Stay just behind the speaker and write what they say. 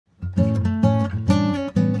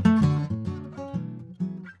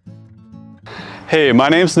Hey, my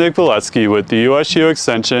name's Nick Valetsky with the USU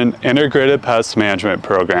Extension Integrated Pest Management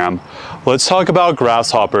Program. Let's talk about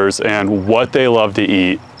grasshoppers and what they love to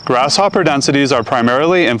eat. Grasshopper densities are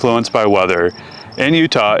primarily influenced by weather. In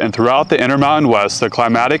Utah and throughout the Intermountain West, the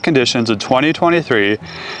climatic conditions of 2023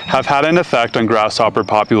 have had an effect on grasshopper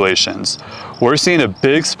populations. We're seeing a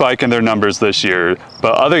big spike in their numbers this year,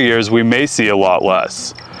 but other years we may see a lot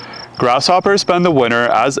less. Grasshoppers spend the winter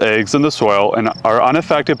as eggs in the soil and are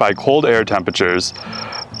unaffected by cold air temperatures.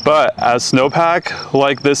 But as snowpack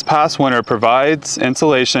like this past winter provides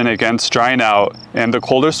insulation against drying out, and the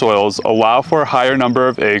colder soils allow for a higher number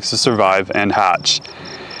of eggs to survive and hatch.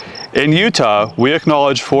 In Utah, we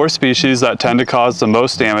acknowledge 4 species that tend to cause the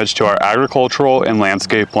most damage to our agricultural and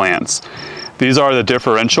landscape plants. These are the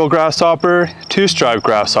differential grasshopper, two-striped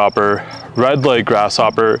grasshopper, red-legged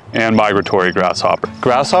grasshopper, and migratory grasshopper.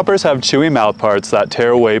 Grasshoppers have chewy mouthparts that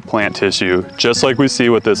tear away plant tissue, just like we see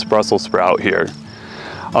with this Brussels sprout here.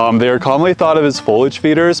 They are commonly thought of as foliage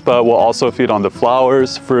feeders, but will also feed on the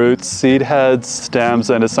flowers, fruits, seed heads,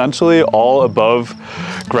 stems, and essentially all above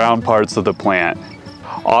ground parts of the plant.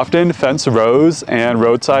 Often, fence rows and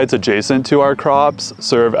roadsides adjacent to our crops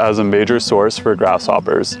serve as a major source for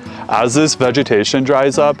grasshoppers. As this vegetation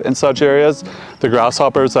dries up in such areas, the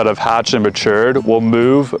grasshoppers that have hatched and matured will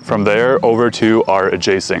move from there over to our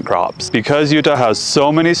adjacent crops. Because Utah has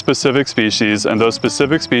so many specific species, and those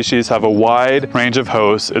specific species have a wide range of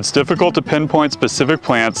hosts, it's difficult to pinpoint specific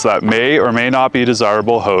plants that may or may not be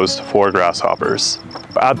desirable hosts for grasshoppers.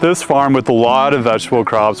 At this farm with a lot of vegetable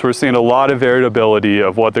crops, we're seeing a lot of variability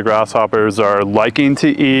of what the grasshoppers are liking to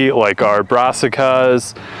eat, like our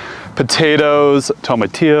brassicas, potatoes,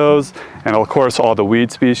 tomatillos, and of course all the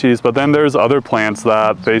weed species. But then there's other plants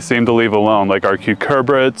that they seem to leave alone, like our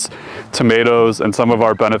cucurbits, tomatoes, and some of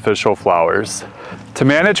our beneficial flowers. To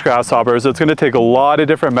manage grasshoppers, it's going to take a lot of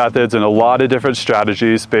different methods and a lot of different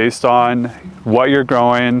strategies based on what you're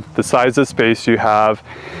growing, the size of space you have,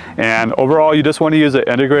 and overall you just want to use an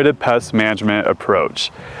integrated pest management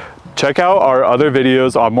approach. Check out our other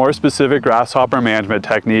videos on more specific grasshopper management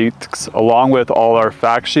techniques, along with all our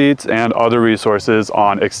fact sheets and other resources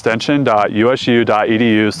on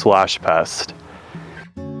extension.usu.edu/pest.